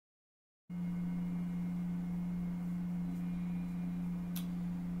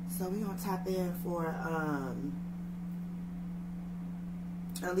So we're going to tap in for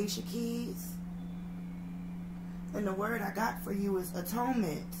Alicia Keys. And the word I got for you is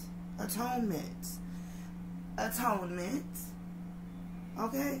atonement. Atonement. Atonement.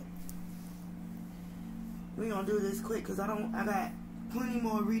 Okay? We're going to do this quick because I got plenty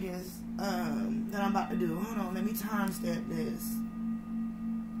more readings that I'm about to do. Hold on, let me timestamp this.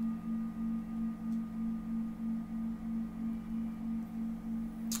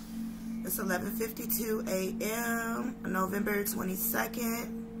 It's 11:52 a.m. November 22nd,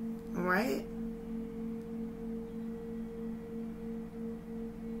 right?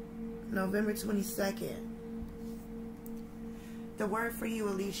 November 22nd. The word for you,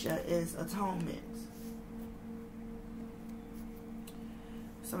 Alicia, is atonement.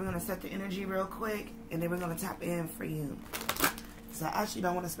 So we're going to set the energy real quick, and then we're going to tap in for you. So I actually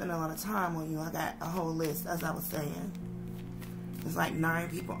don't want to spend a lot of time on you. I got a whole list, as I was saying. There's like 9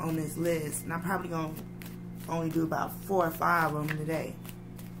 people on this list, and I'm probably going to only do about 4 or 5 of them today.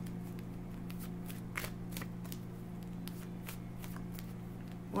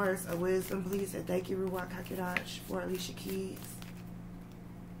 Words of wisdom, please. And thank you, Ruach Hakedash, for Alicia Keys.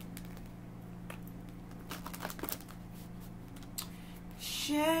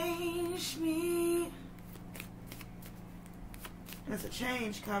 Change me. There's a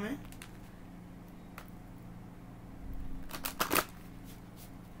change coming.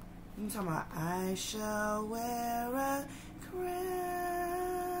 I'm talking about I shall wear a crown.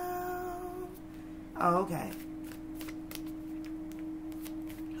 Oh, okay.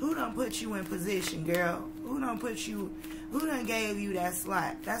 Who done put you in position, girl? Who done gave you that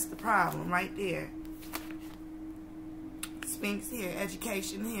slot? That's the problem right there. Sphinx here,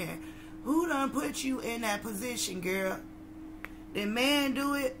 education here. Who done put you in that position, girl? Did man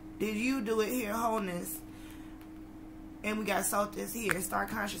do it? Did you do it here, wholeness? And we got Solstice here, star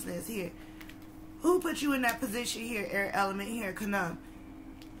consciousness here. Who put you in that position here, air element here, Kanam?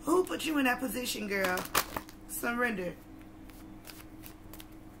 Who put you in that position, girl? Surrender.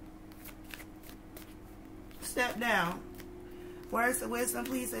 Step down. Words of wisdom,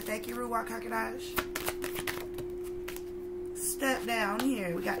 please. And thank you, Ruach Hakedash. Step down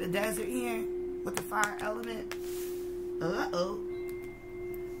here. We got the desert here with the fire element. Uh-oh.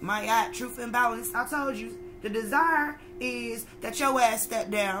 My God, truth and balance. I told you. The desire is that your ass step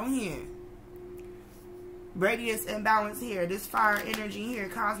down here. Radiance and balance here. This fire energy here.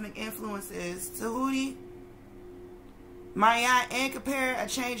 Cosmic influences. Tahuti. Maya and compare a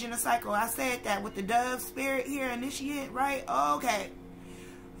change in the cycle. I said that with the dove spirit here, initiate, right? Okay.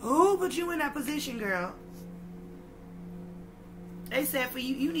 Who put you in that position, girl? They said for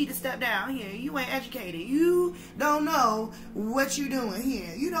you, you need to step down here. You ain't educated. You don't know what you're doing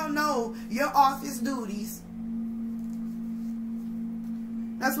here. You don't know your office duties.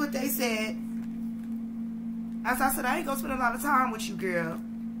 That's what they said. As I said, I ain't gonna spend a lot of time with you, girl.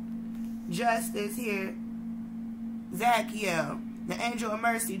 Justice here. Zachiel, the angel of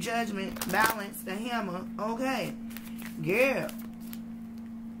mercy, judgment, balance, the hammer. Okay. Girl.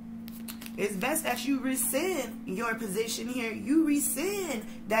 It's best that you rescind your position here. You rescind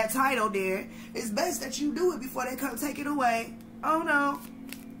that title there. It's best that you do it before they come take it away. Oh, no.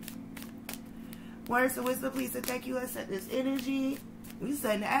 Words of wisdom, please, and thank you. Let's set this energy. We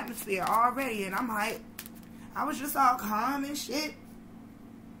setting the atmosphere already, and I'm hyped. I was just all calm and shit.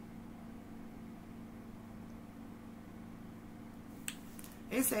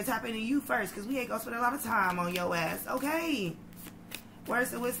 It said tap into you first, because we ain't going to spend a lot of time on your ass. Okay.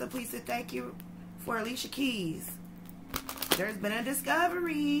 Words of wisdom, please, and thank you for Alicia Keys. There's been a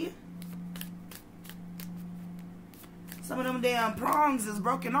discovery. Some of them damn prongs is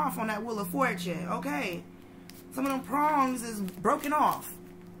broken off on that Wheel of Fortune. Okay. Some of them prongs is broken off.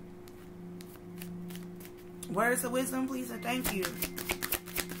 Words of wisdom, please, and thank you.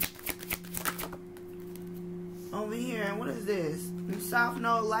 Over here, what is this? South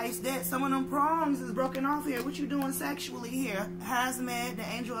Node lights dead. Some of them prongs is broken off here. What you doing sexually here? Hazmat, the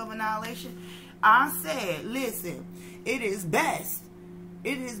angel of annihilation. I said, listen, it is best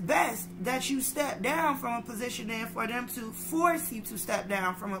that you step down from a position and for them to force you to step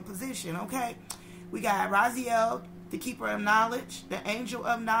down from a position, okay? We got Raziel, the keeper of knowledge, the angel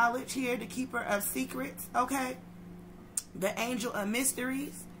of knowledge here, the keeper of secrets, okay? The angel of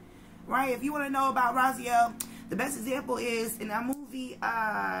mysteries, right? If you want to know about Raziel, the best example is in that movie,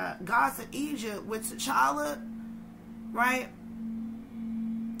 Gods of Egypt with T'Challa, right?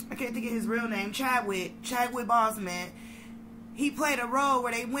 I can't think of his real name, Chadwick Boseman. He played a role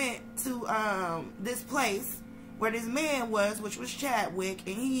where they went to this place where this man was, which was Chadwick,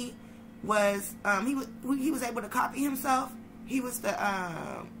 and he was able to copy himself. He was the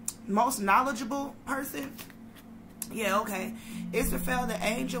most knowledgeable person. Yeah, okay. Israfel, the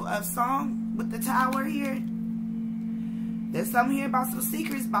angel of song with the tower here. There's something here about some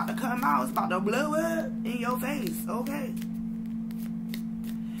secrets about to come out. It's about to blow up in your face. Okay.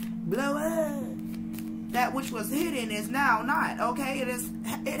 Blow up. That which was hidden is now not. Okay.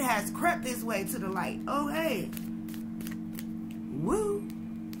 It has crept its way to the light. Okay. Woo.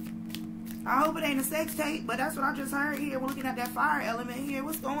 I hope it ain't a sex tape, but that's what I just heard here. We're looking at that fire element here.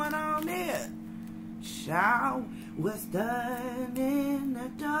 What's going on there? Child, what's done in the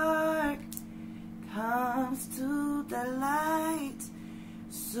dark comes to the light.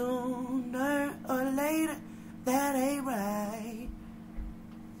 Sooner or later, that ain't right.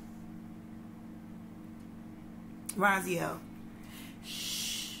 Raziel.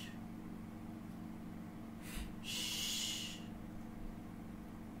 Shh. Shh.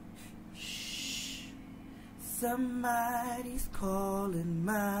 Shh. Somebody's calling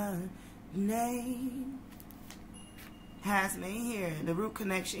my name. Has me here, the root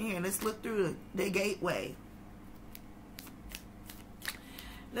connection here. Let's look through the gateway.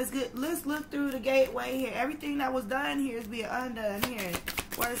 Let's look through the gateway here. Everything that was done here is being undone here.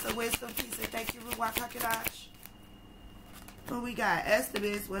 Words of wisdom, peace, and thank you, Ruach HaKodesh. What we got?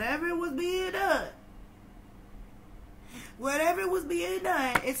 Estabis, whatever was being done. Whatever was being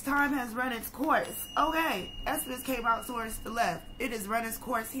done, its time has run its course. Okay. Estabis came out towards the left. It has run its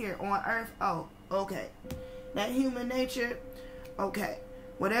course here on Earth. Oh, okay. That human nature. Okay.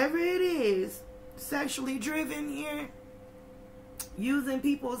 Whatever it is, sexually driven here, using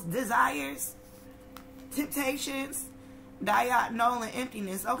people's desires, temptations, diagonal and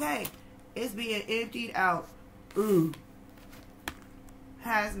emptiness. Okay. It's being emptied out. Ooh.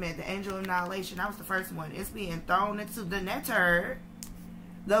 Hazmat, the angel of annihilation. That was the first one. It's being thrown into the netter,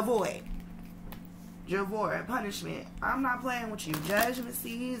 the void. Javor, punishment. I'm not playing with you. Judgment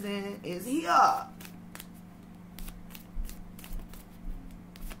season is here.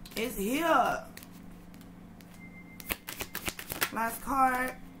 It's here. Last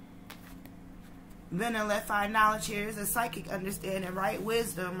card. Venom, let find knowledge here is a psychic understanding, right?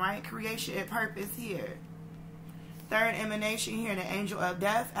 Wisdom, right? Creation and purpose here. Third emanation here, the angel of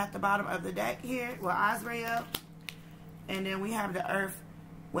death at the bottom of the deck here with Azrael. And then we have the earth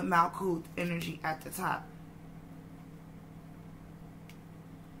with Malkuth energy at the top.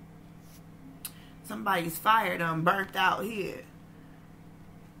 Somebody's fire done burnt out here.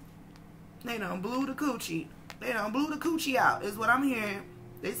 They done blew the coochie. They done blew the coochie out is what I'm hearing.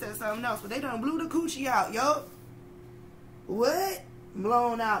 They said something else, but they done blew the coochie out, yo. What?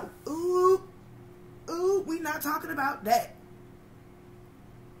 Blown out. Ooh. Ooh, we not talking about that.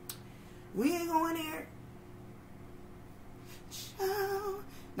 We ain't going there. Child.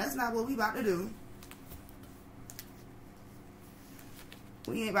 That's not what we about to do.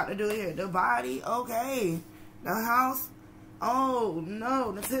 We ain't about to do it here. The body, okay. The house, oh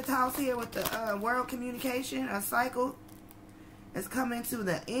no. The 5th house here with the world communication, a cycle. It's coming to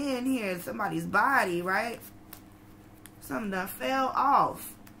the end here. Somebody's body, right? Something done fell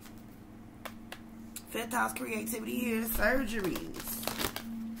off. 5th house creativity here. Surgeries.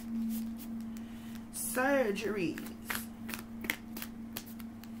 Surgeries.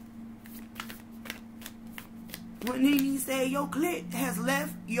 When he say your clit has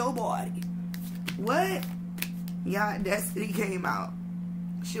left your body. What? Y'all, destiny came out.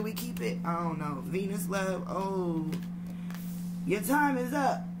 Should we keep it? I don't know. Venus love. Oh. Your time is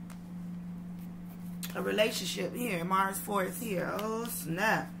up. A relationship here. Mars 4th here. Oh,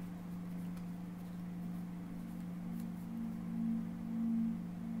 snap.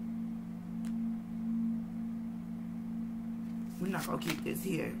 We're not going to keep this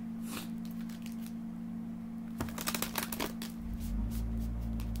here.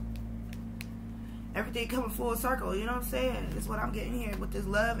 Everything coming full circle, you know what I'm saying? That's what I'm getting here with this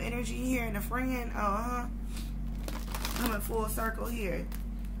love energy here and the friend. Coming full circle here.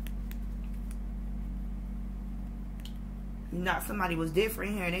 Not somebody was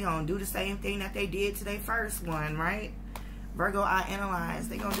different here. They gonna do the same thing that they did to their first one, right? Virgo, I analyze.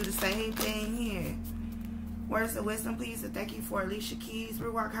 They gonna do the same thing here. Words of wisdom, please, and thank you for Alicia Keys,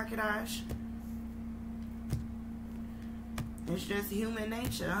 Ruach HaKodesh. It's just human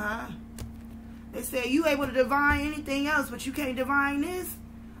nature, huh? They said you able to divine anything else, but you can't divine this?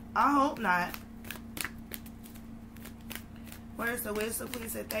 I hope not. Words of wisdom,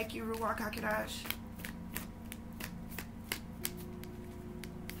 please, and thank you, Ruach HaKodesh.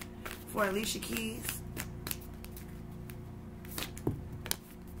 For Alicia Keys.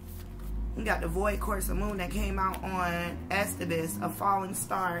 We got the Void Course of Moon that came out on Estabis, a falling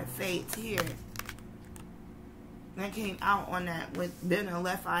star, fate here. that came out on that with then a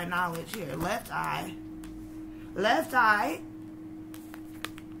left eye knowledge here. Left eye. Left eye.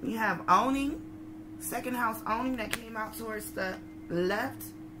 We have owning. Second house owning that came out towards the left.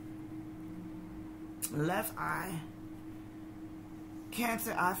 Left eye.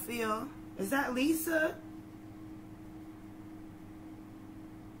 Cancer, I feel. Is that Lisa?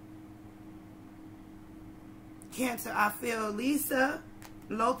 Cancer, I feel Lisa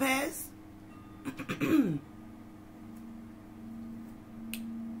Lopez.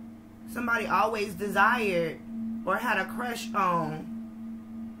 Somebody always desired or had a crush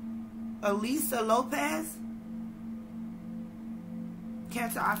on Alicia Lopez.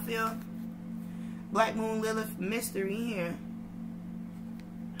 Cancer, I feel. Black Moon Lilith mystery here.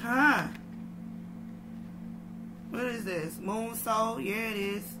 Huh. What is this? Moon Soul. Yeah, it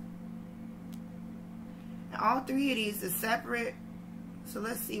is. And all three of these is separate. So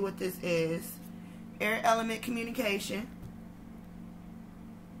let's see what this is. Air element communication.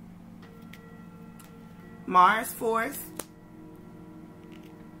 Mars force.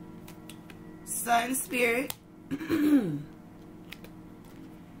 Sun spirit.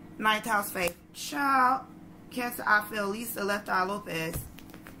 Ninth house faith. Child. Cancer, I feel Lisa Left Eye Lopez.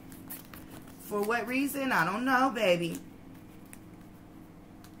 For what reason? I don't know, baby.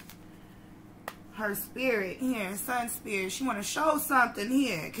 Her spirit here, sun spirit. She want to show something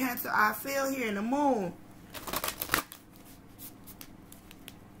here. Cancer, I feel here in the moon.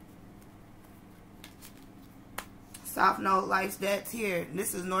 South Node Lights, that's here.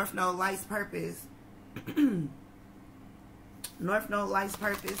 This is North Node Lights purpose. North Node Lights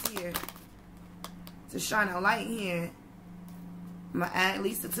purpose here. To shine a light here. I'm going to add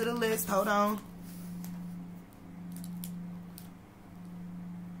Lisa to the list. Hold on.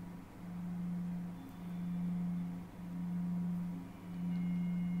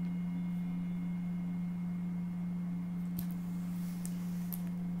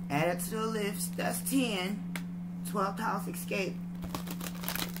 Add it to the list. That's 10. 12th house escape.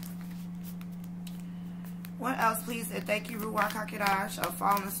 What else, please? And thank you, Ruach HaKodesh. A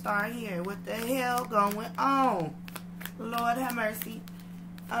falling star here. What the hell going on? Lord have mercy.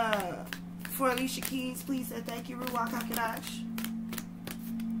 For Alicia Keys, please and thank you, Ruach HaKodesh.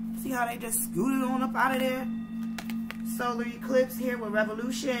 See how they just scooted on up out of there? Solar eclipse here with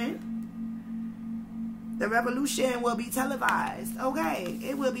revolution. The revolution will be televised. Okay,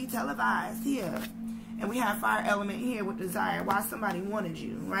 it will be televised here. And we have fire element here with desire. Why somebody wanted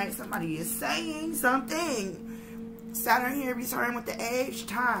you, right? Somebody is saying something. Saturn here returning with the age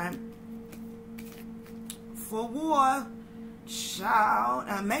time. For war. Child.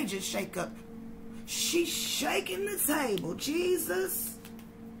 A major shakeup. She's shaking the table. Jesus.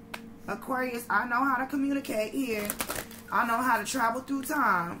 Aquarius, I know how to communicate here. I know how to travel through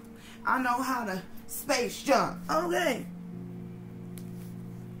time. I know how to space jump. Okay.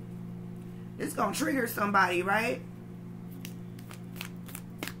 It's gonna trigger somebody, right?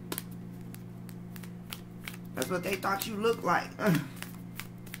 That's what they thought you looked like.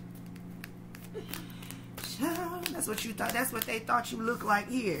 That's what you thought. That's what they thought you looked like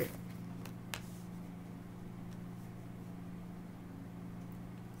here.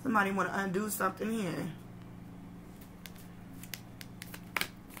 Somebody want to undo something here.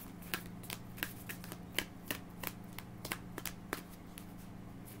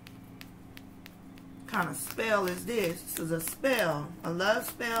 What kind of spell is this? This is a spell. A love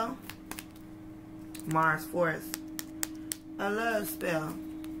spell. Mars force. A love spell.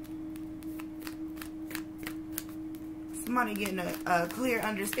 Somebody getting a clear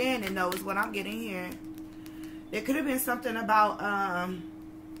understanding though is what I'm getting here. It could have been something about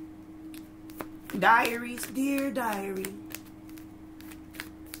diaries. Dear diary.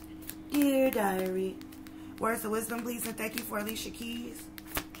 Dear diary. Words of wisdom, please, and thank you for Alicia Keys.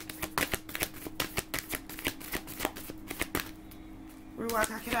 Ruach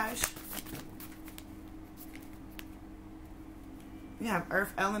HaKodesh. We have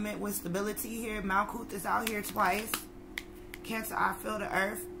earth element with stability here. Malkuth is out here twice. Cancer, I feel the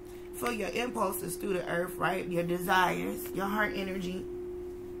earth. Feel your impulses through the earth, right? Your desires, your heart energy.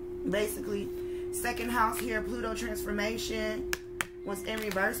 Basically, second house here, Pluto transformation was in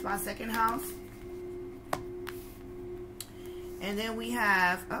reverse by second house. And then we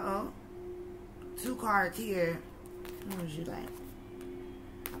have, two cards here. What would you like?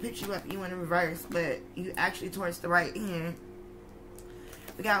 I picked you up, you in reverse, but you actually towards the right hand.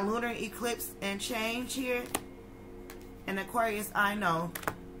 We got lunar eclipse and change here. And Aquarius, I know.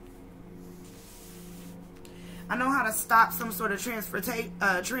 I know how to stop some sort of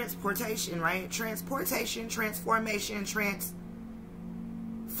transportation, right? Transportation, transformation,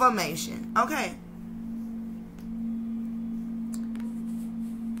 transformation. Okay.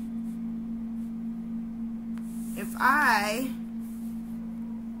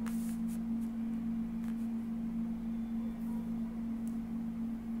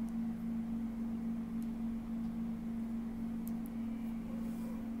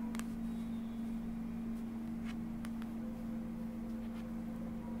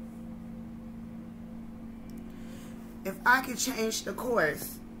 if I could change the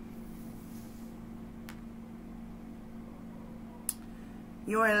course,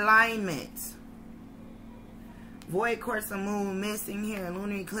 your alignment, void course of moon missing here,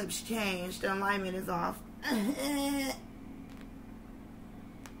 lunar eclipse change, the alignment is off.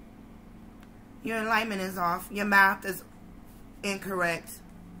 Your alignment is off. Your math is incorrect.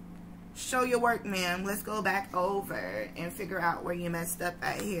 Show your work, ma'am. Let's go back over and figure out where you messed up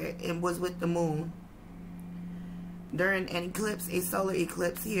at here. It was with the moon. During an eclipse, a solar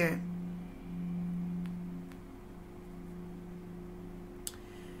eclipse here.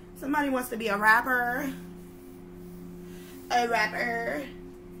 Somebody wants to be a rapper. A rapper.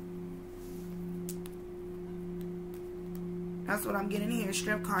 That's what I'm getting here.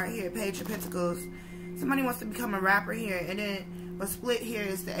 Strip card here. Page of Pentacles. Somebody wants to become a rapper here. And then a split here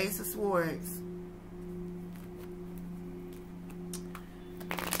is the Ace of Swords.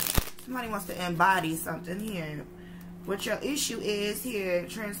 Somebody wants to embody something here. What your issue is here,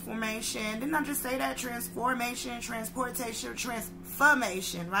 transformation. Didn't I just say that? Transformation, transportation,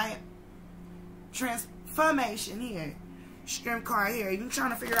 transformation, right? Transformation here. Strength card here. You're trying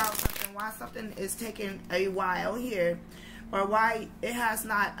to figure out something, why something is taking a while here, or why it has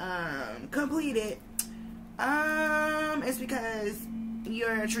not completed. It's because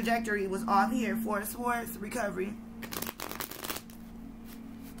your trajectory was off here. Four of Swords, recovery.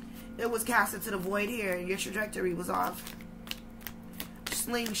 It was casted to the void here. Your trajectory was off.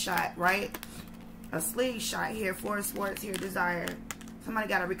 Slingshot, right? A slingshot here. Four of Swords here. Desire. Somebody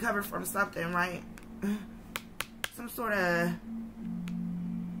got to recover from something, right? Some sort of,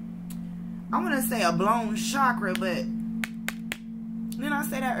 I want to say a blown chakra, but didn't I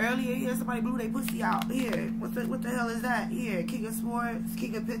say that earlier here? Somebody blew their pussy out here. What the hell is that here? King of Swords,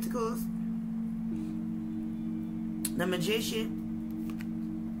 King of Pentacles, the Magician.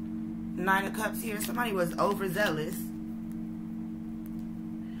 Nine of Cups here. Somebody was overzealous.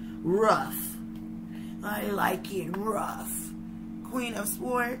 Rough. I like it rough. Queen of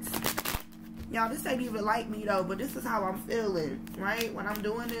Swords. Y'all, this ain't even like me though, but this is how I'm feeling, right? When I'm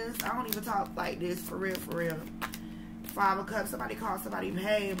doing this, I don't even talk like this for real, for real. Five of Cups. Somebody called somebody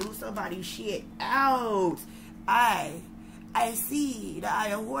pain, blew somebody's shit out. I see the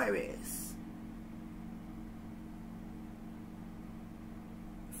Eye of Horus.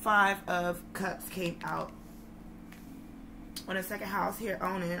 Five of Cups came out. On the second house here,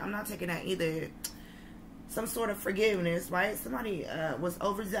 owning. I'm not taking that either. Some sort of forgiveness, right? Somebody was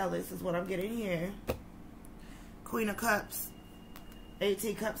overzealous is what I'm getting here. Queen of Cups.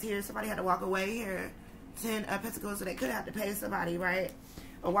 18 Cups here. Somebody had to walk away here. 10 of Pentacles, so they could have to pay somebody, right?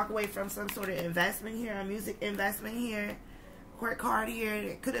 Or walk away from some sort of investment here. A music investment here. Court card here.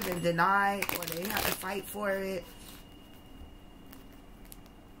 It could have been denied, or they had to fight for it.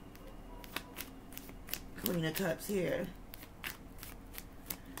 Queen of Cups here.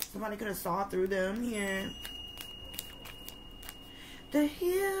 Somebody could have saw through them here. The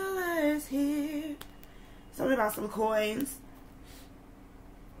healer's here. Something about some coins.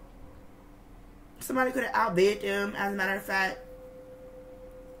 Somebody could have outbid them, as a matter of fact.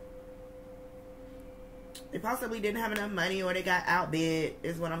 They possibly didn't have enough money, or they got outbid,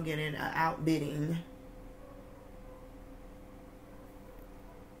 is what I'm getting. Outbidding.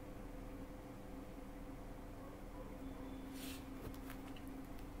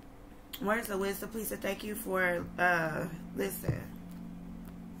 Where's the wisdom? Please and thank you for, listen.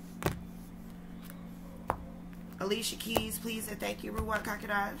 Alicia Keys, please and thank you. Reward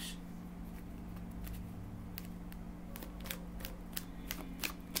Kakadash.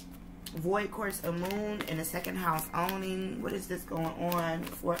 Void course of moon in the second house owning. What is this going on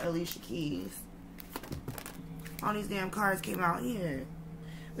for Alicia Keys? All these damn cards came out here.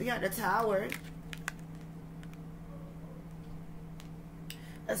 We got the Tower.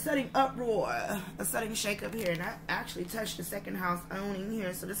 A sudden uproar, a sudden shakeup here, and I actually touched the second house owning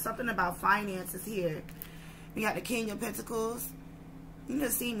here, so there's something about finances here. We got the King of Pentacles. You can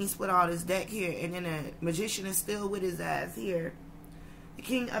see me split all this deck here, and then the Magician is still with his ass here. The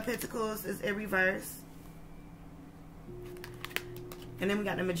King of Pentacles is in reverse, and then we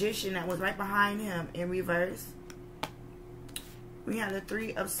got the Magician that was right behind him in reverse. We have the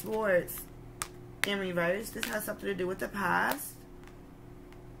Three of Swords in reverse. This has something to do with the past.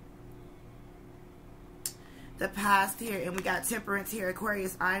 The past here, and we got Temperance here,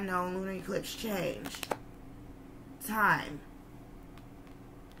 Aquarius, I know, lunar eclipse change. Time.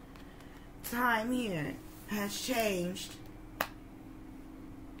 Time here has changed.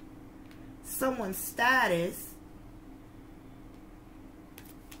 Someone's status.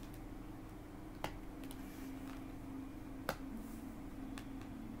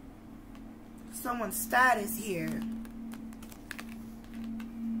 Someone's status here.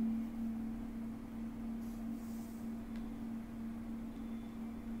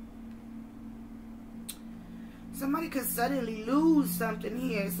 Somebody could suddenly lose something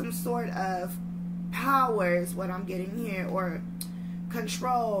here. Some sort of power is what I'm getting here. Or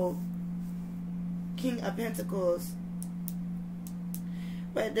control. King of Pentacles.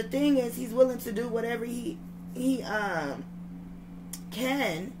 But the thing is, he's willing to do whatever he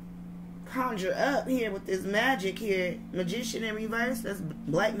can conjure up here with this magic here. Magician in reverse. That's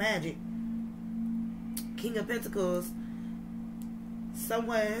black magic. King of Pentacles.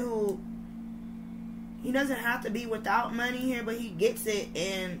 Someone who, he doesn't have to be without money here, but he gets it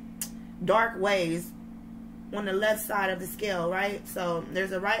in dark ways on the left side of the scale, right? So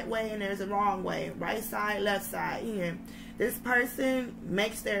there's a right way and there's a wrong way. Right side, left side here. This person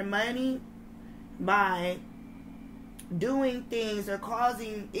makes their money by doing things or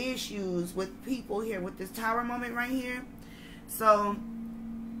causing issues with people here with this Tower moment right here. So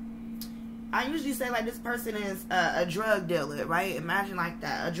I usually say like this person is a drug dealer, right? Imagine like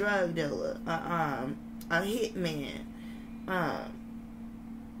that, a drug dealer, a hitman,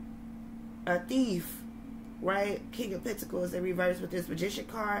 a thief, right? King of Pentacles in reverse with this Magician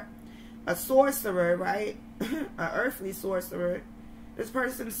card. A sorcerer, right? A earthly sorcerer. This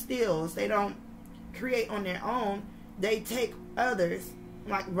person steals. They don't create on their own. They take others,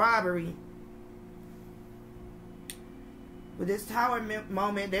 like robbery. With this Tower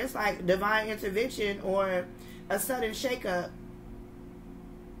moment, there's like divine intervention or a sudden shakeup.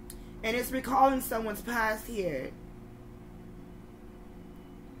 And it's recalling someone's past here.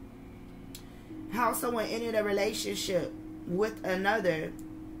 How someone ended a relationship with another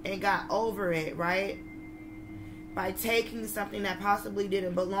and got over it, right? By taking something that possibly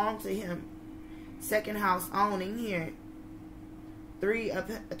didn't belong to him. Second house owning here. Three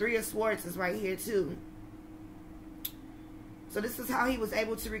of Swords is right here too. So this is how he was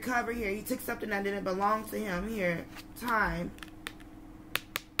able to recover here. He took something that didn't belong to him here. Time.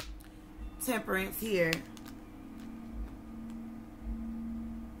 Temperance here.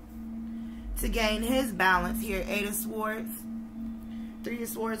 To gain his balance here. 8 of Swords. 3 of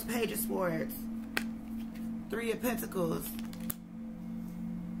Swords, Page of Swords. 3 of Pentacles.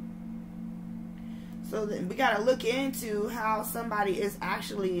 So we got to look into how somebody is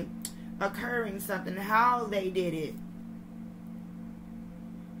actually occurring something. How they did it.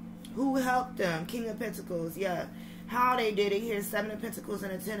 Who helped them? King of Pentacles. Yeah. How they did it here. 7 of Pentacles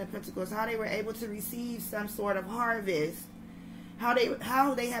and a 10 of Pentacles. How they were able to receive some sort of harvest. How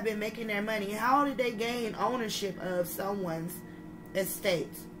they have been making their money. How did they gain ownership of someone's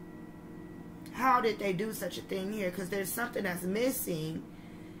estate? How did they do such a thing here? Because there's something that's missing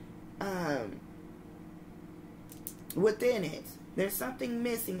within it. There's something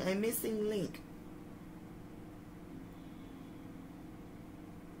missing. A missing link.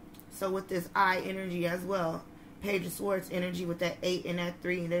 So with this eye energy as well. Page of Swords energy with that 8 and that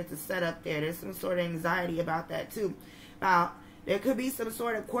 3. And there's a setup there. There's some sort of anxiety about that too. Now, there could be some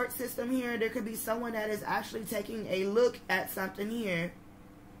sort of court system here. There could be someone that is actually taking a look at something here.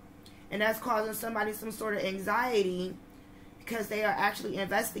 And that's causing somebody some sort of anxiety because they are actually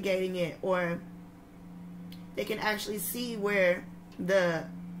investigating it. Or they can actually see where the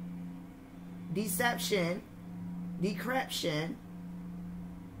deception, decryption,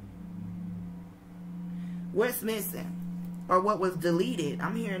 what's missing. Or what was deleted.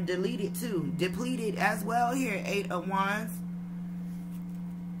 I'm hearing deleted too. Depleted as well here. 8 of Wands.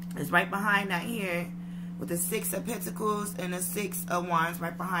 It's right behind that here with the 6 of Pentacles and the 6 of Wands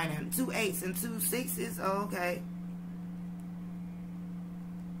right behind him. 2 8s and 2 6s. Oh, okay.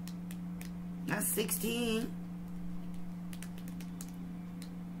 That's 16.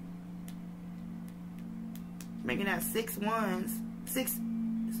 Making that 6 ones.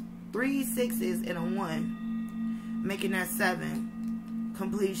 3 6s and a 1. Making that 7.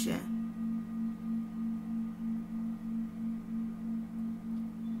 Completion.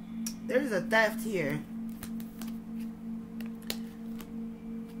 There's a theft here.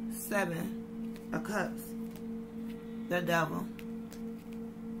 7 of Cups. The Devil.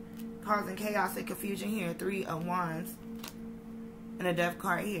 Causing chaos and confusion here. 3 of Wands. And a Death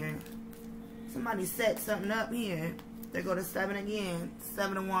card here. Somebody set something up here. They go to 7 again.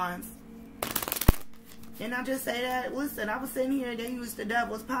 7 of Wands. Didn't I just say that? Listen, I was sitting here and they used the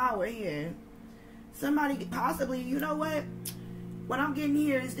Devil's power here. Somebody possibly, you know what? What I'm getting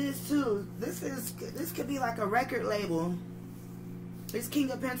here is this too. This could be like a record label. This King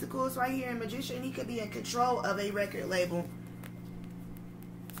of Pentacles right here, and Magician, he could be in control of a record label.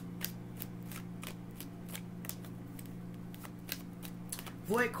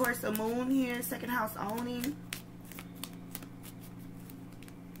 Void Course of Moon here, second house owning.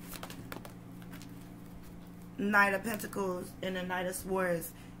 Knight of Pentacles and the Knight of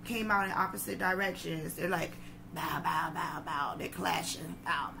Swords came out in opposite directions. They're like, bow, bow, bow, bow. They're clashing,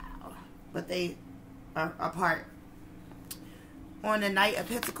 bow, bow. But they are apart. On the Knight of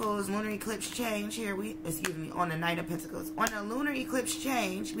Pentacles, lunar eclipse change here, on the Knight of Pentacles. On the lunar eclipse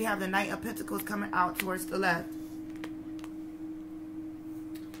change, we have the Knight of Pentacles coming out towards the left.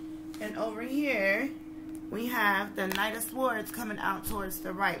 And over here, we have the Knight of Swords coming out towards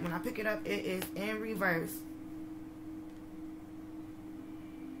the right. When I pick it up, it is in reverse.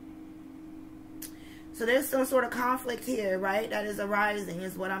 So there's some sort of conflict here, right? That is arising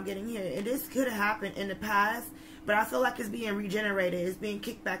is what I'm getting here. And this could have happened in the past, but I feel like it's being regenerated. It's being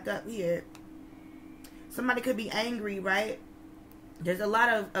kicked back up here. Somebody could be angry, right? There's a lot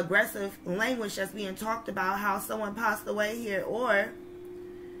of aggressive language that's being talked about, how someone passed away here, or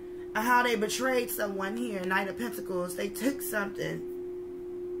how they betrayed someone here. Knight of Pentacles, they took something.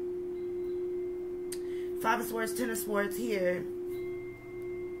 Five of Swords, Ten of Swords here.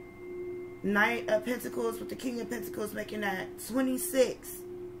 Knight of Pentacles with the King of Pentacles, making that 26.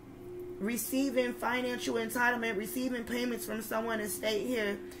 Receiving financial entitlement, receiving payments from someone estate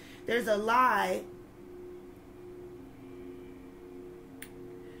here. There's a lie.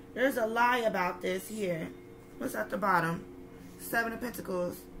 There's a lie about this here. What's at the bottom? Seven of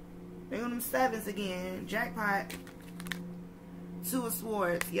Pentacles. They're on them sevens again. Jackpot. Two of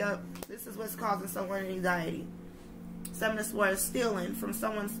Swords. Yep. This is what's causing someone anxiety. Seven of Swords, stealing from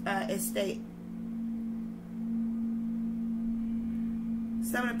someone's estate.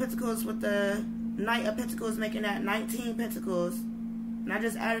 Seven of Pentacles with the Knight of Pentacles, making that 19 Pentacles. And I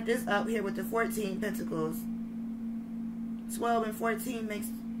just added this up here with the 14 Pentacles. 12 and 14 makes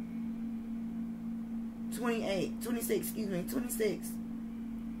 28. 26, excuse me. 26.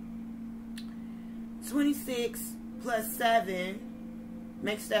 26 plus 7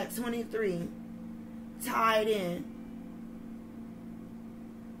 makes that 23. Tied in.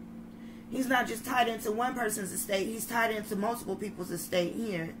 He's not just tied into one person's estate. He's tied into multiple people's estate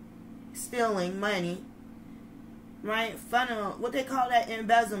here. Stealing money. Right? Funnel. What they call that?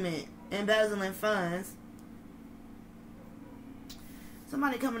 Embezzlement. Embezzling funds.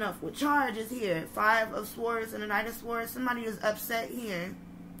 Somebody coming up with charges here. Five of Swords and the Knight of Swords. Somebody is upset here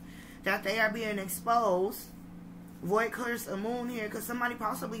that they are being exposed. Void Curse of Moon here, because somebody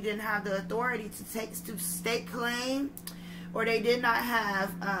possibly didn't have the authority to stake claim, or they did not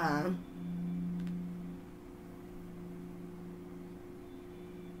have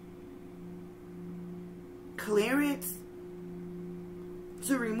clearance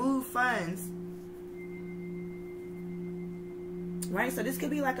to remove funds. Right? So this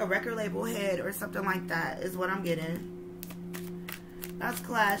could be like a record label head or something like that is what I'm getting. That's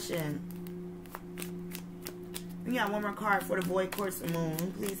clashing. We got one more card for the Void Course of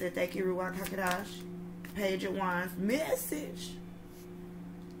Moon. Please and thank you, Ruach HaKadosh. Page of Wands. Message.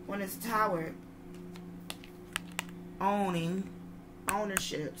 One is Tower. Owning.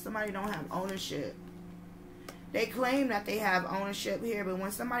 Ownership. Somebody don't have ownership. They claim that they have ownership here, but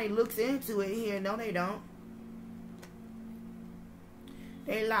when somebody looks into it here, no they don't.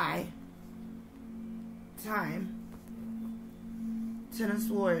 They lie. Time. Ten of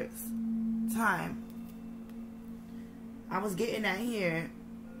Swords. Time. I was getting that here.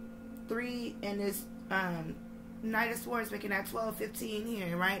 3 and this Knight of Swords making that 12, 15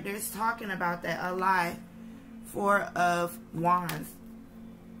 here, right? They're talking about that. A lie. 4 of Wands.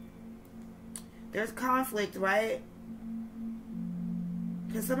 There's conflict, right?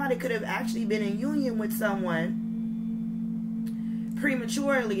 Because somebody could have actually been in union with someone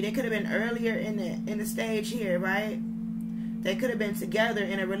prematurely. They could have been earlier in the stage here, right? They could have been together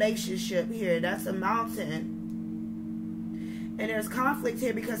in a relationship here. That's a mountain. And there's conflict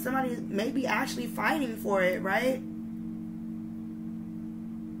here because somebody may be actually fighting for it, right?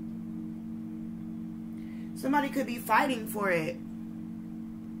 Somebody could be fighting for it.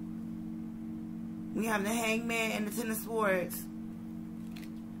 We have the Hangman and the Ten of Swords.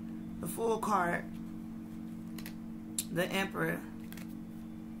 The Fool card. The Emperor.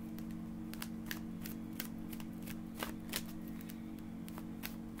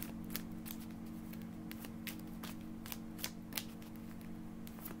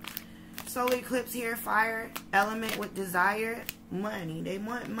 Solar eclipse here, fire element with desire, money. They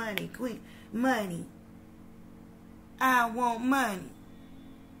want money. Money. I want money.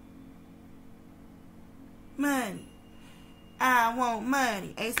 Money. I want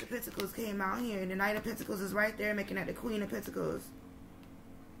money. Ace of Pentacles came out here. And the Knight of Pentacles is right there, making that the Queen of Pentacles.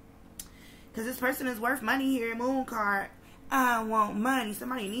 Because this person is worth money here. Moon card. I want money.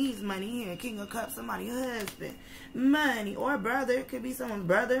 Somebody needs money here. King of Cups. Somebody's husband. Money. Or brother. It could be someone's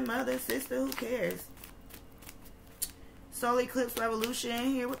brother, mother, sister. Who cares? Solar Eclipse Revolution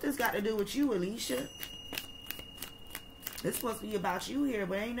here. What this got to do with you, Alicia? It's supposed to be about you here,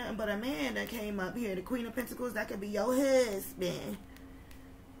 but ain't nothing but a man that came up here. The Queen of Pentacles, that could be your husband.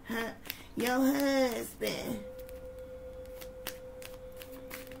 Huh? Your husband.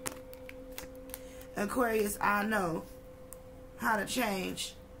 Aquarius, I know how to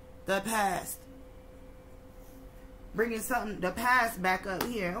change the past. Bringing something, the past back up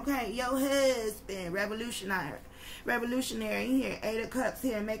here. Okay, your husband, revolutionary here. 8 of Cups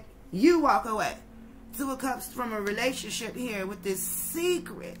here, make you walk away. 2 of Cups from a relationship here with this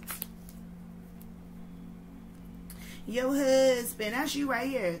secret. Your husband, that's you right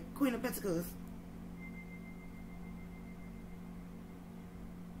here, Queen of Pentacles.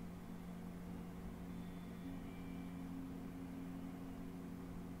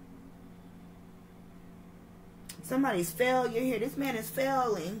 Somebody's failure here. This man is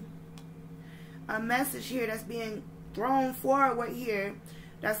failing. A message here that's being thrown forward here.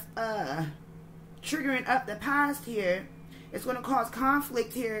 That's triggering up the past here. It's going to cause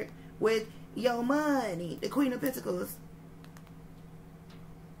conflict here with your money. The Queen of Pentacles.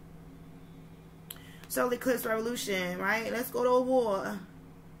 Solar Eclipse Revolution, right? Let's go to war.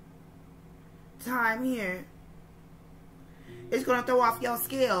 Time here. It's going to throw off your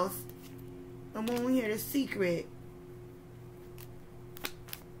scales. The moon here, the secret.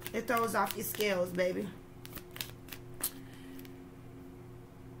 It throws off your scales, baby.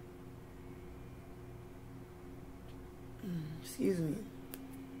 Excuse me.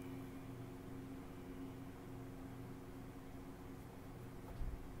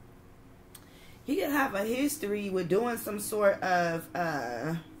 He could have a history with doing some sort of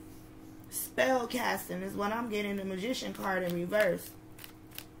spell casting is what I'm getting. The Magician card in reverse.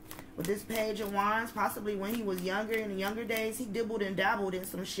 With this Page of Wands, possibly when he was younger, in the younger days, he dibbled and dabbled in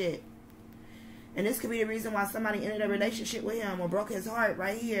some shit. And this could be the reason why somebody ended a relationship with him or broke his heart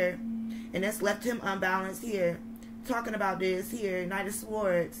right here. And that's left him unbalanced here. Talking about this here, Knight of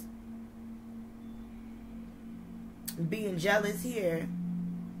Swords. Being jealous here.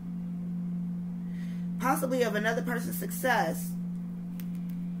 Possibly of another person's success.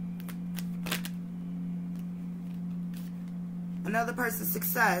 Another person's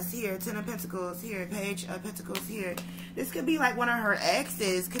success here. 10 of Pentacles here. Page of Pentacles here. This could be like one of her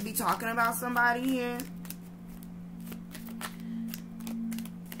exes. Could be talking about somebody here.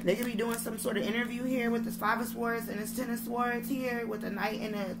 They could be doing some sort of interview here with this 5 of Swords and this 10 of Swords here with a Knight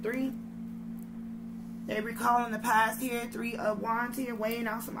and a 3. They're recalling the past here. 3 of Wands here. Weighing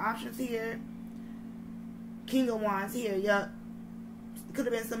out some options here. King of Wands here. Yup. Could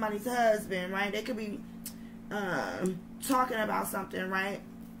have been somebody's husband, right? They could be talking about something, right?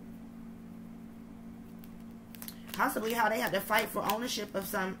 Possibly how they had to fight for ownership of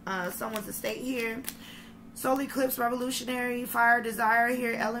someone's estate here. Solar Eclipse Revolutionary, Fire Desire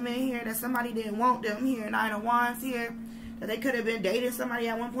here, Element here, that somebody didn't want them here. 9 of Wands here, that they could have been dating somebody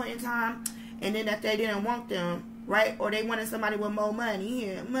at one point in time, and then that they didn't want them, right? Or they wanted somebody with more money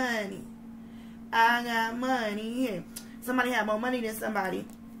here. Money. I got money here. Somebody had more money than somebody.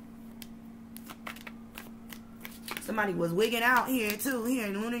 Somebody was wigging out here too. Here,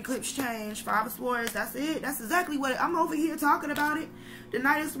 lunar eclipse change. 5 of Swords. That's it. That's exactly what I'm over here talking about it. The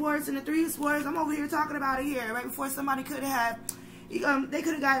Knight of Swords and the 3 of Swords. I'm over here talking about it here. Right before somebody could have, they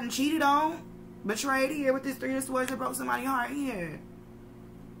could have gotten cheated on, betrayed here with this 3 of Swords that broke somebody's heart here.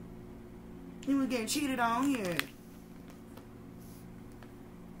 He was getting cheated on here.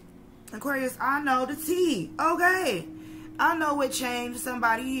 Aquarius, I know the tea. Okay. I know what changed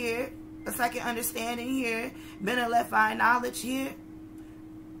somebody here. A second understanding here. Been a left eye knowledge here.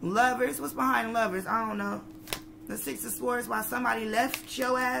 Lovers. What's behind lovers? I don't know. The 6 of Swords. Why somebody left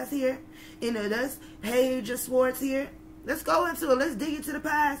your ass here. Into this Page of Swords here. Let's go into it. Let's dig into the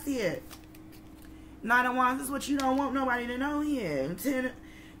past here. 9 of Wands is what you don't want nobody to know here. And 10,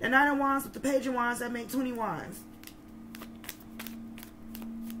 the 9 of Wands with the Page of Wands, that make 20 Wands.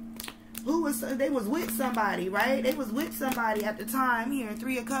 Who was, they was with somebody, right? They was with somebody at the time here.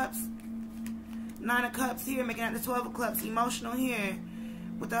 3 of Cups. 9 of Cups here, making out the 12 of Cups. Emotional here.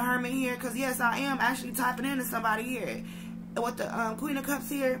 With the Hermit here. Because, yes, I am actually typing into somebody here. With the Queen of Cups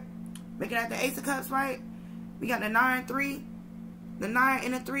here. Making out the Ace of Cups, right? We got the 9-3. The 9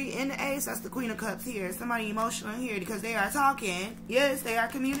 and the 3 and the Ace, that's the Queen of Cups here. Somebody emotional here because they are talking. Yes, they are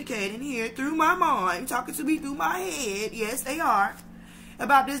communicating here through my mind. Talking to me through my head. Yes, they are.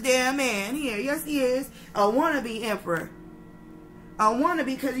 About this damn man here. Yes, he is. A wannabe emperor. A wannabe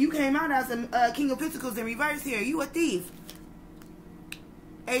because you came out as a King of Pentacles in reverse here. You a thief.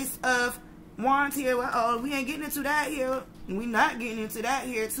 Ace of Wands here. Well, we ain't getting into that here. We not getting into that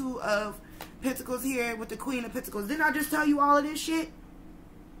here. 2 of Pentacles here with the Queen of Pentacles. Didn't I just tell you all of this shit?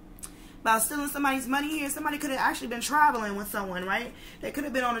 About stealing somebody's money here. Somebody could have actually been traveling with someone, right? They could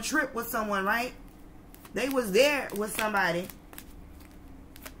have been on a trip with someone, right? They was there with somebody.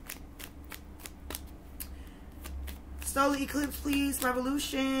 Solar eclipse, please.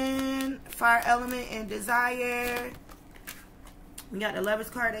 Revolution, fire element, and desire. We got the Lovers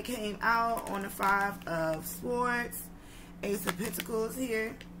card that came out on the 5 of Swords. Ace of Pentacles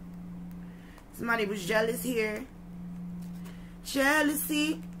here. Somebody was jealous here.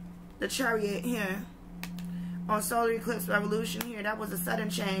 Jealousy. The Chariot here. On solar eclipse, revolution here. That was a sudden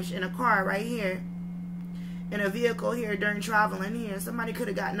change in a car right here. In a vehicle here during traveling here. Somebody could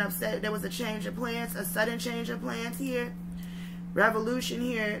have gotten upset. There was a change of plans. A sudden change of plans here. Revolution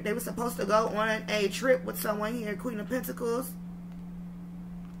here. They were supposed to go on a trip with someone here. Queen of Pentacles.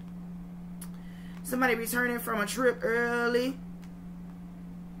 Somebody returning from a trip early.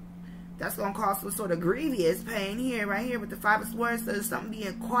 That's going to cause some sort of grievous pain here, right here with the 5 of Swords. So there's something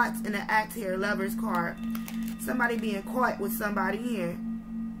being caught in the act here. Lovers card. Somebody being caught with somebody here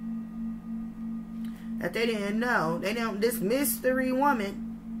that they didn't know. They don't. This mystery woman.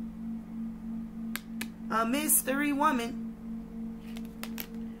 A mystery woman.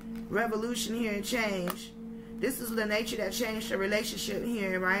 Revolution here and change. This is the nature that changed the relationship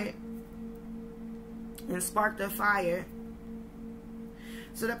here, right? And sparked a fire.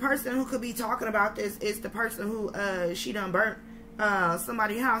 So the person who could be talking about this is the person who she done burnt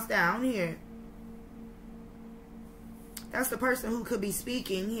somebody's house down here. That's the person who could be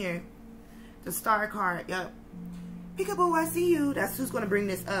speaking here. The Star card, yep. Peekaboo, I see you. That's who's going to bring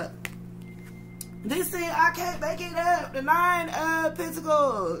this up. They say I can't make it up. The 9 of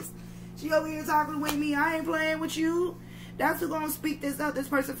Pentacles. She over here talking with me. I ain't playing with you. That's who's going to speak this up. This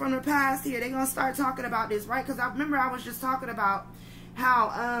person from the past here. They're going to start talking about this, right? Because I remember I was just talking about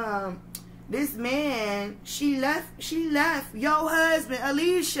how this man, she left your husband,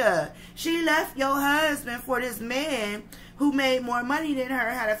 Alicia. She left your husband for this man who made more money than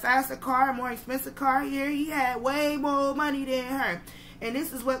her, had a faster car, more expensive car here. He had way more money than her. And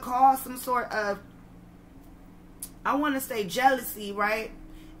this is what caused some sort of, I want to say jealousy, right?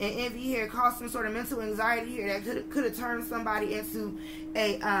 And envy here caused some sort of mental anxiety here that could have turned somebody into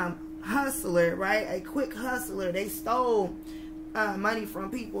a hustler, right? A quick hustler. They stole money from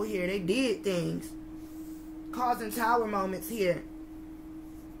people here. They did things, causing tower moments here.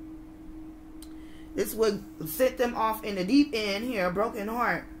 This would set them off in the deep end here, a broken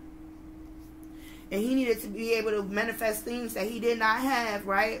heart. And he needed to be able to manifest things that he did not have,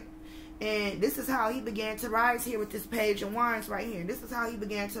 right? And this is how he began to rise here with this Page of Wands right here. This is how he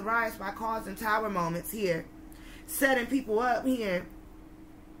began to rise, by causing tower moments here, setting people up here,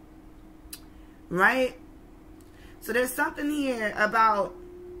 right? So there's something here about,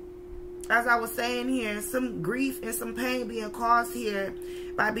 as I was saying here, some grief and some pain being caused here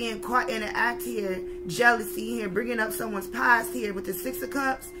by being caught in an act here, jealousy here, bringing up someone's past here with the 6 of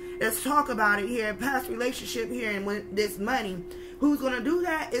Cups. Let's talk about it here, past relationship here, and with this money. Who's going to do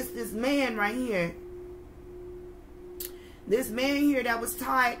that is this man right here. This man here that was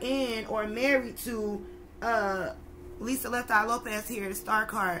tied in or married to Lisa Left Eye Lopez here, the Star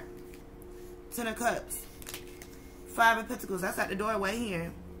card. 10 of Cups. 5 of Pentacles. That's at the doorway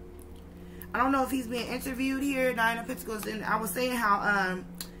here. I don't know if he's being interviewed here. 9 of Pentacles. And I was saying how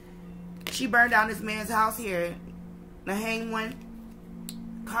she burned down this man's house here. The Hanged One.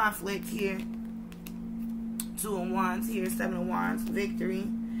 Conflict here. 2 of Wands here. 7 of Wands. Victory.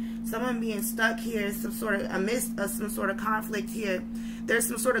 Someone being stuck here. Some sort of amidst of some sort of conflict here. There's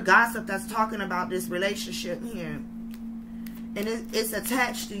some sort of gossip that's talking about this relationship here. And it's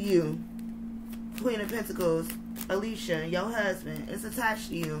attached to you. Queen of Pentacles. Alicia, your husband, is attached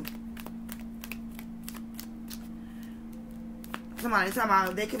to you. Somebody talking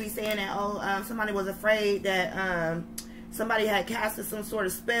about, they could be saying that, oh, somebody was afraid that somebody had casted some sort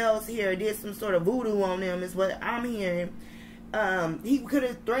of spells here, did some sort of voodoo on them, is what I'm hearing. He could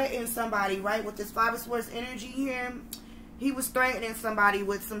have threatened somebody, right, with this 5 of Swords energy here. He was threatening somebody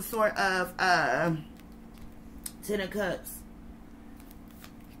with some sort of 10 of Cups.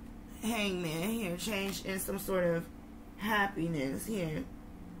 Hangman here, change in some sort of happiness here.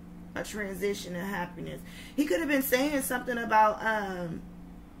 a transition in happiness. He could have been saying something about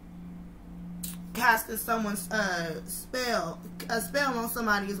casting someone's a spell on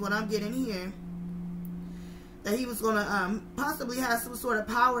somebody is what I'm getting here. That he was going to possibly have some sort of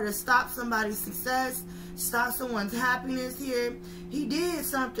power to stop somebody's success, stop someone's happiness here. He did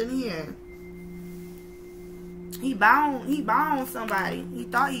something here. He bound somebody. He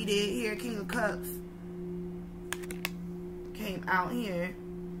thought he did here. King of Cups came out here.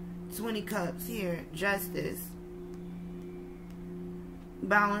 20 Cups here. Justice.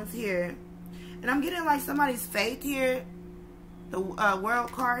 Balance here. And I'm getting like somebody's faith here. The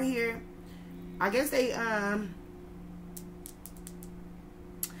World card here. I guess they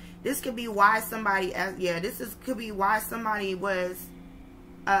this could be why somebody could be why somebody was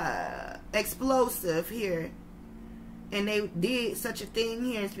explosive here. And they did such a thing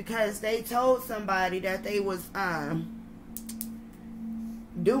here. It's because they told somebody that they was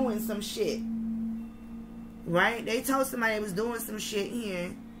doing some shit. Right? They told somebody they was doing some shit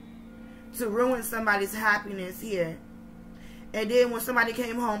here to ruin somebody's happiness here. And then when somebody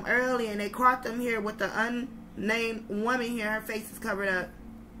came home early and they caught them here with the unnamed woman here, her face is covered up.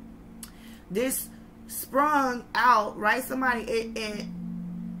 This sprung out, right? Somebody it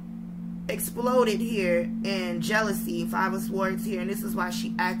exploded here in jealousy, 5 of Swords here, and this is why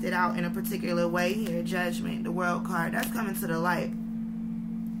she acted out in a particular way here. Judgment, the World card, that's coming to the light.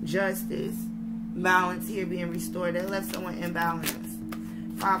 Justice, balance here being restored. They left someone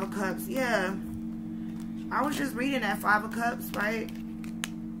imbalanced. 5 of Cups, yeah. I was just reading that 5 of Cups, right?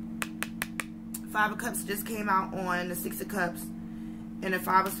 5 of Cups just came out on the 6 of Cups. And the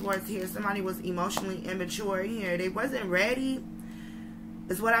 5 of Swords here. Somebody was emotionally immature here. They wasn't ready.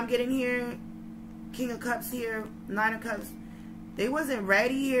 Is what I'm getting here. King of Cups here. 9 of Cups. They wasn't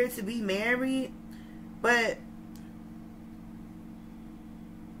ready here to be married. But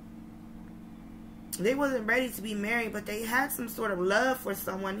they wasn't ready to be married. But they had some sort of love for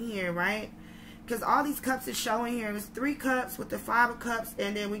someone here, right? Because all these cups is showing here. It's 3 cups with the 5 of Cups.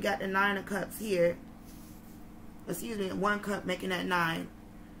 And then we got the 9 of Cups here. Excuse me, 1 cup making that 9.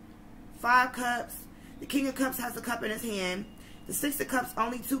 5 cups. The King of Cups has a cup in his hand. The 6 of Cups,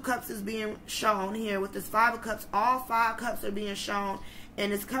 only 2 cups is being shown here. With this 5 of Cups, all 5 cups are being shown.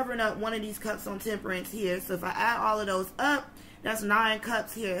 And it's covering up one of these cups on Temperance here. So if I add all of those up, that's 9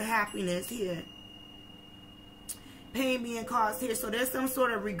 cups here. Happiness here. Pain being caused here. So there's some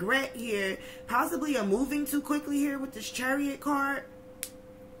sort of regret here. Possibly a moving too quickly here with this Chariot card.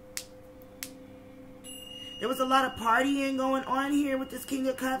 There was a lot of partying going on here with this King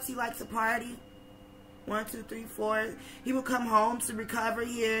of Cups. He likes to party. 1, 2, 3, 4. He will come home to recover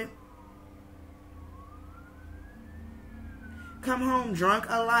here. Come home drunk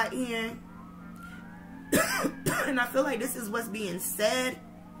a lot here. And I feel like this is what's being said.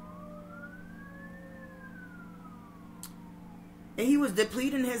 And he was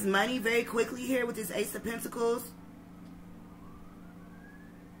depleting his money very quickly here with his Ace of Pentacles.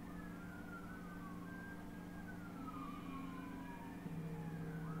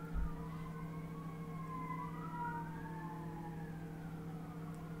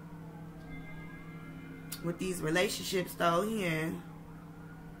 With these relationships though here,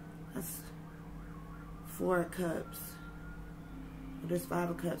 that's 4 of Cups. There's 5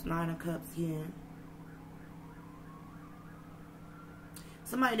 of Cups, 9 of Cups here.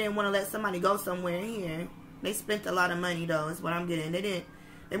 Somebody didn't want to let somebody go somewhere here. They spent a lot of money though, is what I'm getting.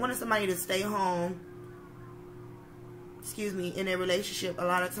 They wanted somebody to stay home, excuse me, in their relationship a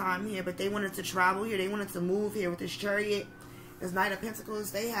lot of time here, but they wanted to travel here. They wanted to move here with this Chariot. This Knight of Pentacles,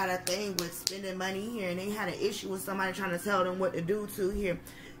 they had a thing with spending money here, and they had an issue with somebody trying to tell them what to do to here.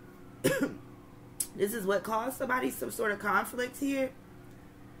 This is what caused somebody some sort of conflict here,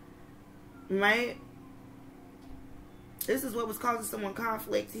 right? This is what was causing someone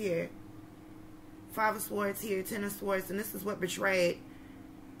conflict here. 5 of Swords here, 10 of Swords, and this is what betrayed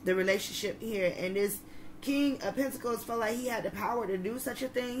the relationship here. And this King of Pentacles felt like he had the power to do such a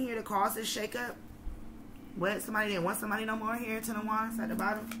thing here to cause this shakeup. What? Somebody didn't want somebody no more here. 10 of Wands at the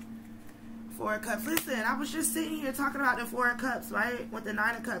bottom. 4 of Cups. Listen, I was just sitting here talking about the 4 of Cups, right? With the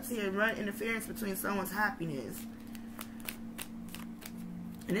 9 of Cups here. Run interference between someone's happiness.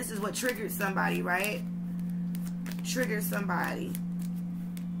 And this is what triggered somebody, right? Triggered somebody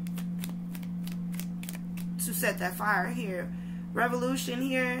to set that fire here. Revolution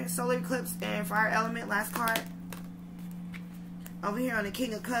here. Solar Eclipse and Fire Element. Last card. Over here on the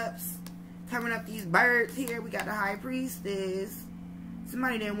King of Cups. Covering up these birds here. We got the High Priestess.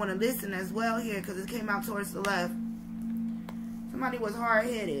 Somebody didn't want to listen as well here because it came out towards the left. Somebody was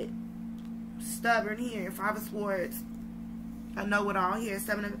hard-headed. Stubborn here. 5 of Swords. A know-it-all here.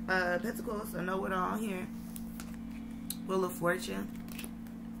 Seven of Pentacles. A know-it-all here. Wheel of Fortune.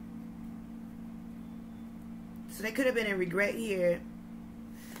 So they could have been in regret here.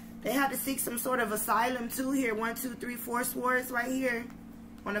 They had to seek some sort of asylum too here. 1, 2, 3, 4 swords right here.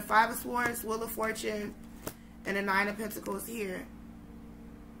 On the 5 of Swords, Wheel of Fortune, and the 9 of Pentacles here.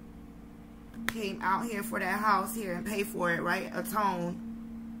 Came out here for that house here and pay for it, right? Atone.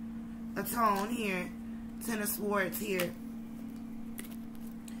 Atone here. 10 of Swords here.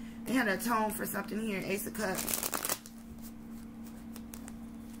 They had to atone for something here. Ace of Cups.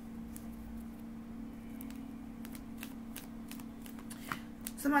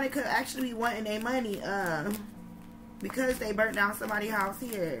 Somebody could actually be wanting their money because they burnt down somebody's house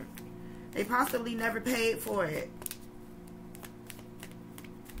here. They possibly never paid for it.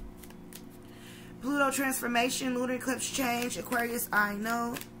 Pluto transformation, lunar eclipse change, Aquarius, I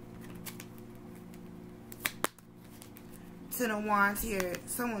know. 10 of Wands here.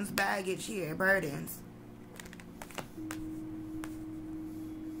 Someone's baggage here, burdens.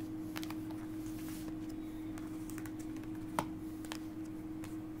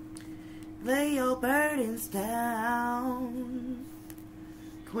 Lay your burdens down.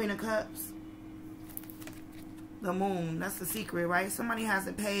 Queen of Cups. The Moon. That's the secret, right? Somebody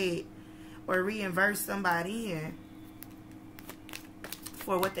hasn't paid or reimbursed somebody here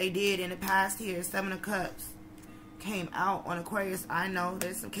for what they did in the past here. 7 of Cups. Came out on Aquarius. I know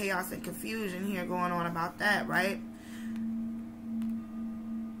there's some chaos and confusion here going on about that, right?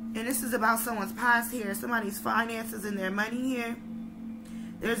 And this is about someone's past here. Somebody's finances and their money here.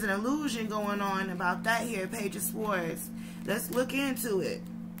 There's an illusion going on about that here, Page of Swords. Let's look into it.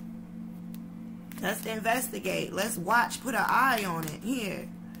 Let's investigate. Let's watch. Put an eye on it here.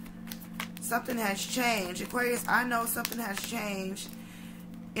 Something has changed. Aquarius, I know something has changed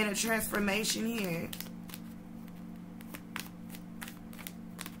in a transformation here.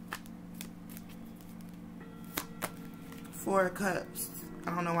 Four of Cups.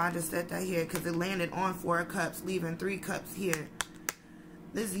 I don't know why I just said that here because it landed on 4 of Cups, leaving 3 cups here.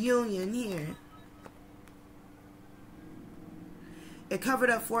 This union here. It covered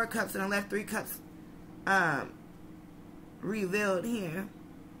up 4 cups and it left 3 cups revealed here.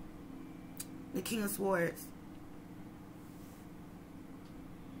 The King of Swords.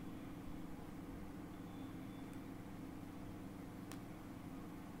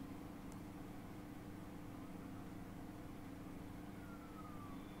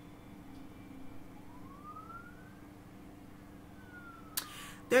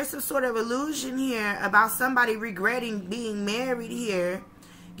 There's some sort of illusion here about somebody regretting being married here.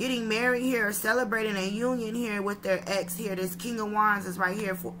 Getting married here or celebrating a union here with their ex here. This King of Wands is right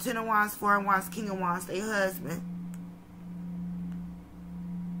here. 10 of Wands, 4 of Wands, King of Wands, their husband.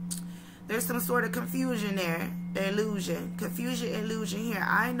 There's some sort of confusion there. The illusion. Confusion, illusion here.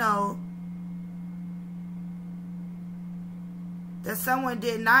 I know that someone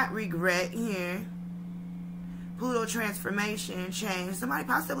did not regret here. Pluto transformation, change. Somebody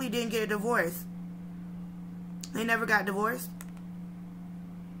possibly didn't get a divorce. They never got divorced.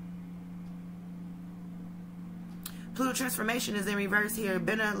 Pluto transformation is in reverse here.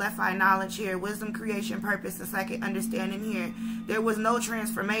 Benna, left eye knowledge here. Wisdom, creation, purpose, and psychic understanding here. There was no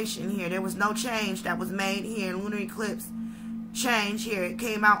transformation here. There was no change that was made here. Lunar eclipse change here. It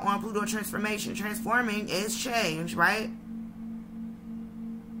came out on Pluto transformation. Transforming is change, right?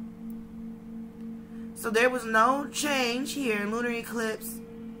 So there was no change here. Lunar eclipse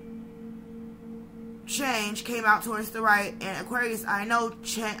change came out towards the right. And Aquarius, I know,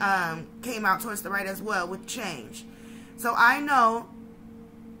 came out towards the right as well with change. So I know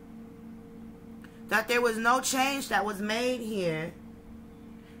that there was no change that was made here.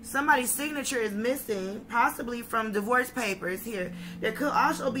 Somebody's signature is missing, possibly from divorce papers here. There could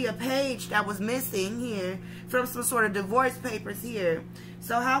also be a page that was missing here from some sort of divorce papers here.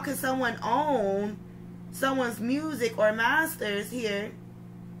 So how can someone own someone's music or masters here?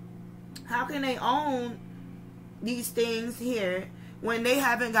 How can they own these things here when they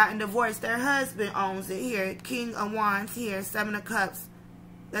haven't gotten divorced? Their husband owns it here. King of Wands here. 7 of Cups.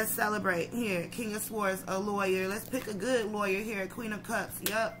 Let's celebrate here. King of Swords, a lawyer. Let's pick a good lawyer here. Queen of Cups.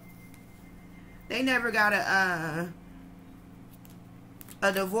 Yep. They never got a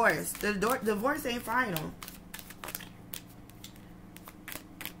divorce. The divorce ain't final.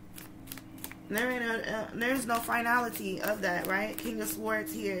 There's no finality of that, right? King of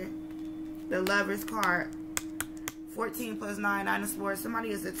Swords here. The Lover's card. 14 plus 9, 9 of Swords.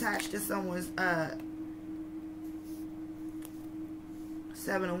 Somebody is attached to someone's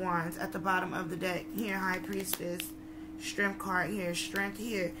 7 of Wands at the bottom of the deck. Here, High Priestess. Strength card here. Strength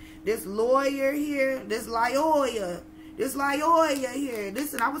here. This lawyer here, this lawyer This Lyoya here.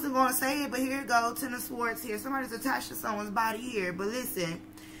 Listen, I wasn't going to say it, but here it goes. Ten of Swords here. Somebody's attached to someone's body here. But listen,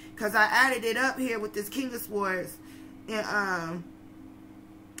 because I added it up here with this King of Swords. And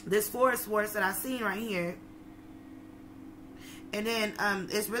this Four of Swords that I seen right here. And then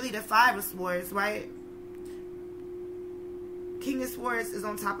it's really the Five of Swords, right? King of Swords is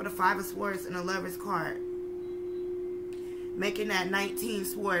on top of the Five of Swords in the Lover's card. Making that 19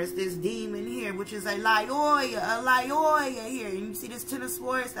 swords. This demon here, which is a Lyoya here. And you see this 10 of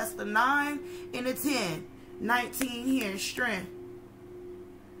swords? That's the 9 and the 10. 19 here, strength.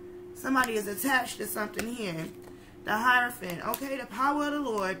 Somebody is attached to something here. The Hierophant. Okay, the power of the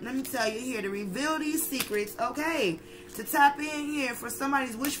Lord. Let me tell you here, to reveal these secrets. Okay, to tap in here for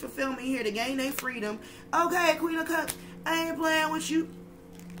somebody's wish fulfillment here, to gain their freedom. Okay, Queen of Cups. I ain't playing with you.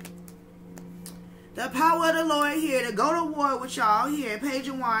 The power of the Lord here to go to war with y'all here. Page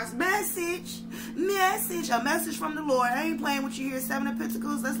of Wands. Message. A message from the Lord. I ain't playing with you here. Seven of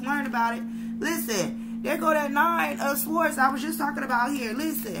Pentacles. Let's learn about it. Listen. There go that 9 of Swords I was just talking about here.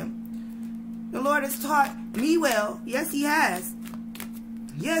 Listen. The Lord has taught me well. Yes, He has.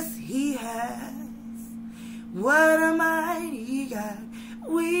 Yes, He has. What a mighty God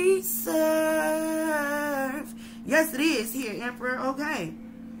we serve. Yes, it is here, Emperor. Okay.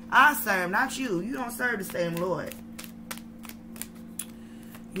 I serve, not you. You don't serve the same Lord.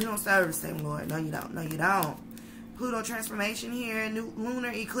 You don't serve the same Lord. No, you don't. No, you don't. Pluto transformation here. New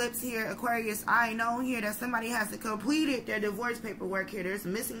lunar eclipse here. Aquarius, I know here that somebody has to complete their divorce paperwork here. There's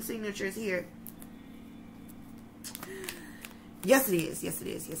missing signatures here. Yes, it is. Yes, it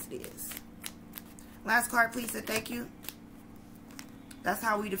is. Yes, it is. Last card, please, and thank you. That's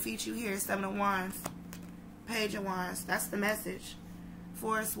how we defeat you here. 7 of Wands. Page of Wands. That's the message.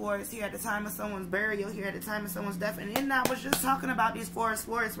 Four of Swords here at the time of someone's burial here, at the time of someone's death. And then I was just talking about these Four of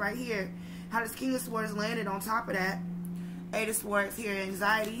Swords right here. How this King of Swords landed on top of that. 8 of Swords here.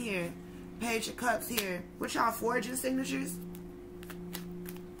 Anxiety here. Page of Cups here. What y'all forging signatures?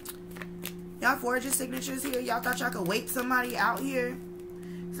 Y'all forging signatures here? Y'all thought y'all could wait somebody out here?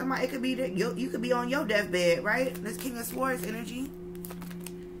 Somebody, it could be that you could be on your deathbed, right? This King of Swords energy.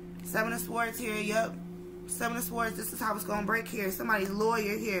 7 of Swords here. Yup. 7 of Swords, this is how it's going to break here. Somebody's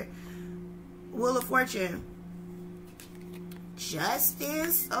lawyer here. Wheel of Fortune.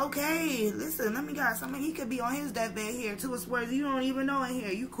 Justice. Okay. Listen, let me guys. Somebody, he could be on his deathbed here. 2 of Swords, you don't even know it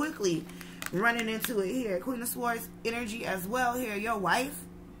here. You quickly running into it here. Queen of Swords energy as well here. Your wife.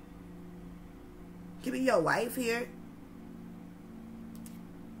 Could be your wife here.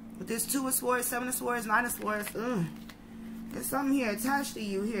 With this 2 of Swords, 7 of Swords, 9 of Swords. There's something here attached to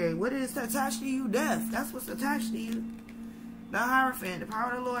you here. What is attached to you? Death. That's what's attached to you. The Hierophant. The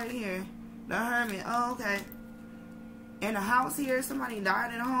power of the Lord here. The Hermit. Oh, okay. In a house here. Somebody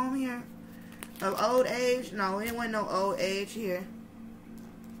died in a home here. Of old age. No, it wasn't no old age here.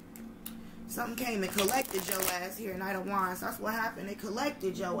 Something came and collected your ass here. Knight of Wands. That's what happened. They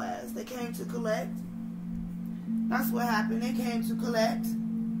collected your ass. They came to collect. That's what happened. They came to collect.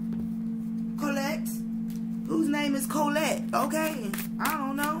 Collect. Whose name is Colette? Okay. I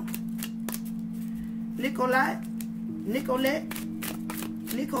don't know. Nicolette. Nicolette.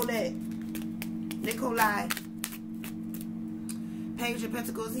 Nicolette. Nikolai. Page of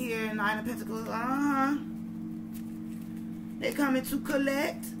Pentacles here. 9 of Pentacles. They coming to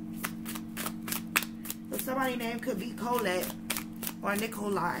collect. But somebody's name could be Colette or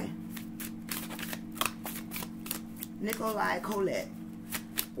Nikolai. Nikolai Colette.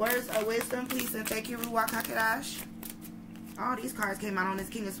 Words of wisdom, please, and thank you, Ruach HaKodesh. All these cards came out on this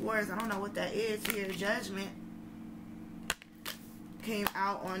King of Swords. I don't know what that is here. Judgment came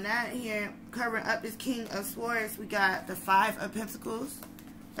out on that here. Covering up this King of Swords, we got the 5 of Pentacles,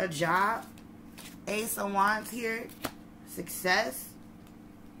 a job, Ace of Wands here, success.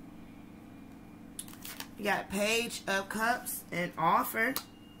 You got Page of Cups, an offer.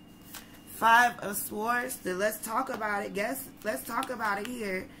 5 of Swords. Then let's talk about it. Let's talk about it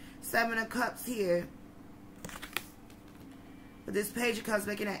here. 7 of Cups here. With this Page of Cups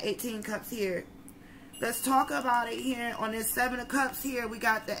making that 18 Cups here. Let's talk about it here. On this 7 of Cups here, we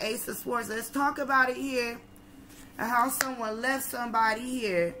got the Ace of Swords. Let's talk about it here. And how someone left somebody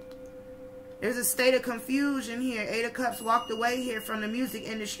here. There's a state of confusion here. 8 of Cups walked away here from the music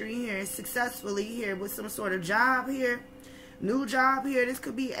industry here. Successfully here with some sort of job here. New job here. This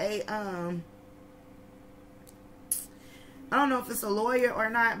could be a, I don't know if it's a lawyer or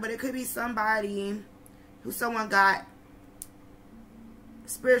not, but it could be somebody who someone got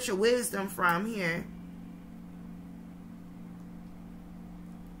spiritual wisdom from here.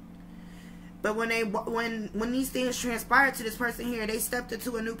 But when these things transpired to this person here, they stepped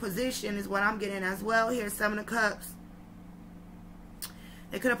into a new position is what I'm getting as well here. 7 of Cups.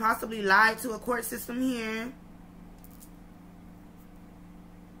 They could have possibly lied to a court system here.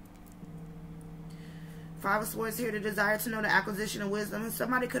 Five of Swords here, the desire to know, the acquisition of wisdom.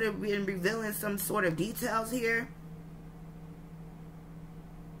 Somebody could have been revealing some sort of details here.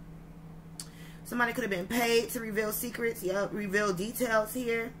 Somebody could have been paid to reveal secrets. Yep, reveal details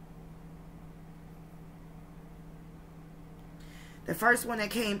here. The first one that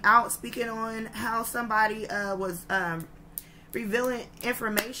came out speaking on how somebody was revealing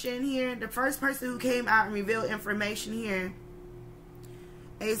information here. The first person who came out and revealed information here.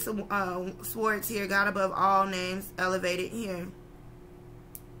 Ace of Swords here, God above all names, elevated here.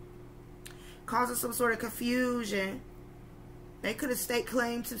 Causing some sort of confusion. They could have staked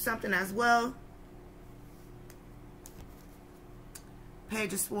claim to something as well.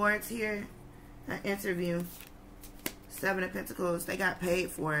 Page of Swords here. An interview. Seven of Pentacles. They got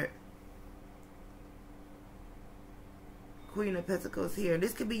paid for it. Queen of Pentacles here.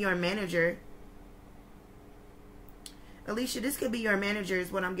 This could be your manager. Alicia, this could be your manager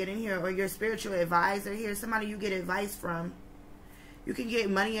is what I'm getting here. Or your spiritual advisor here. Somebody you get advice from. You can get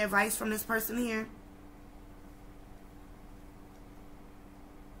money advice from this person here.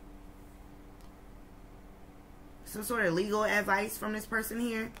 Some sort of legal advice from this person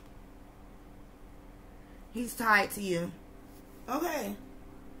here. He's tied to you. Okay.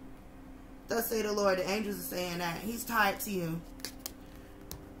 Thus say the Lord. The angels are saying that. He's tied to you.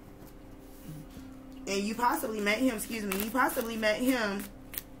 And you possibly met him, excuse me, you possibly met him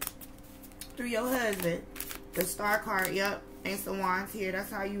through your husband. The Star card, yep. Ace of Wands here.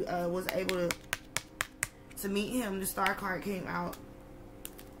 That's how you was able to meet him. The Star card came out.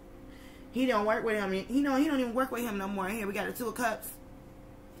 He don't work with him. He don't even work with him no more. Here we got the Two of Cups.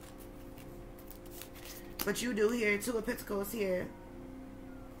 But you do here. Two of Pentacles here.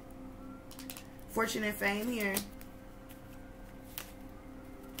 Fortune and fame here.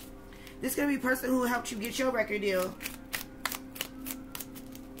 This is going to be a person who helped you get your record deal.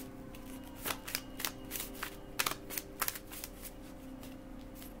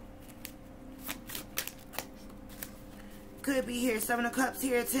 Could be here. Seven of Cups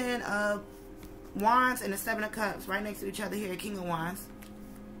here. Ten of Wands and the Seven of Cups right next to each other here. King of Wands.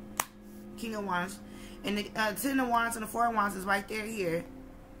 King of Wands. And the Ten of Wands and the Four of Wands is right there here.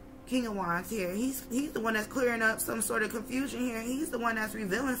 King of Wands here. He's the one that's clearing up some sort of confusion here. He's the one that's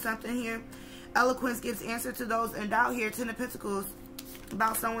revealing something here. Eloquence gives answer to those in doubt here. Ten of Pentacles.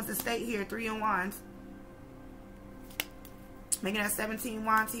 About someone's estate here. Three of Wands. Making that 17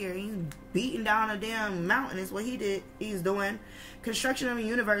 Wands here. He's beating down a damn mountain is what he's doing. Construction of the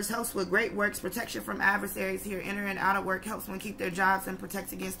universe helps with great works. Protection from adversaries here. Inner and outer work helps one keep their jobs and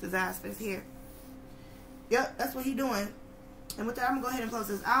protects against disasters here. Yep, that's what he's doing. And with that, I'm going to go ahead and close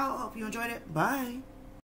this out. Hope you enjoyed it. Bye.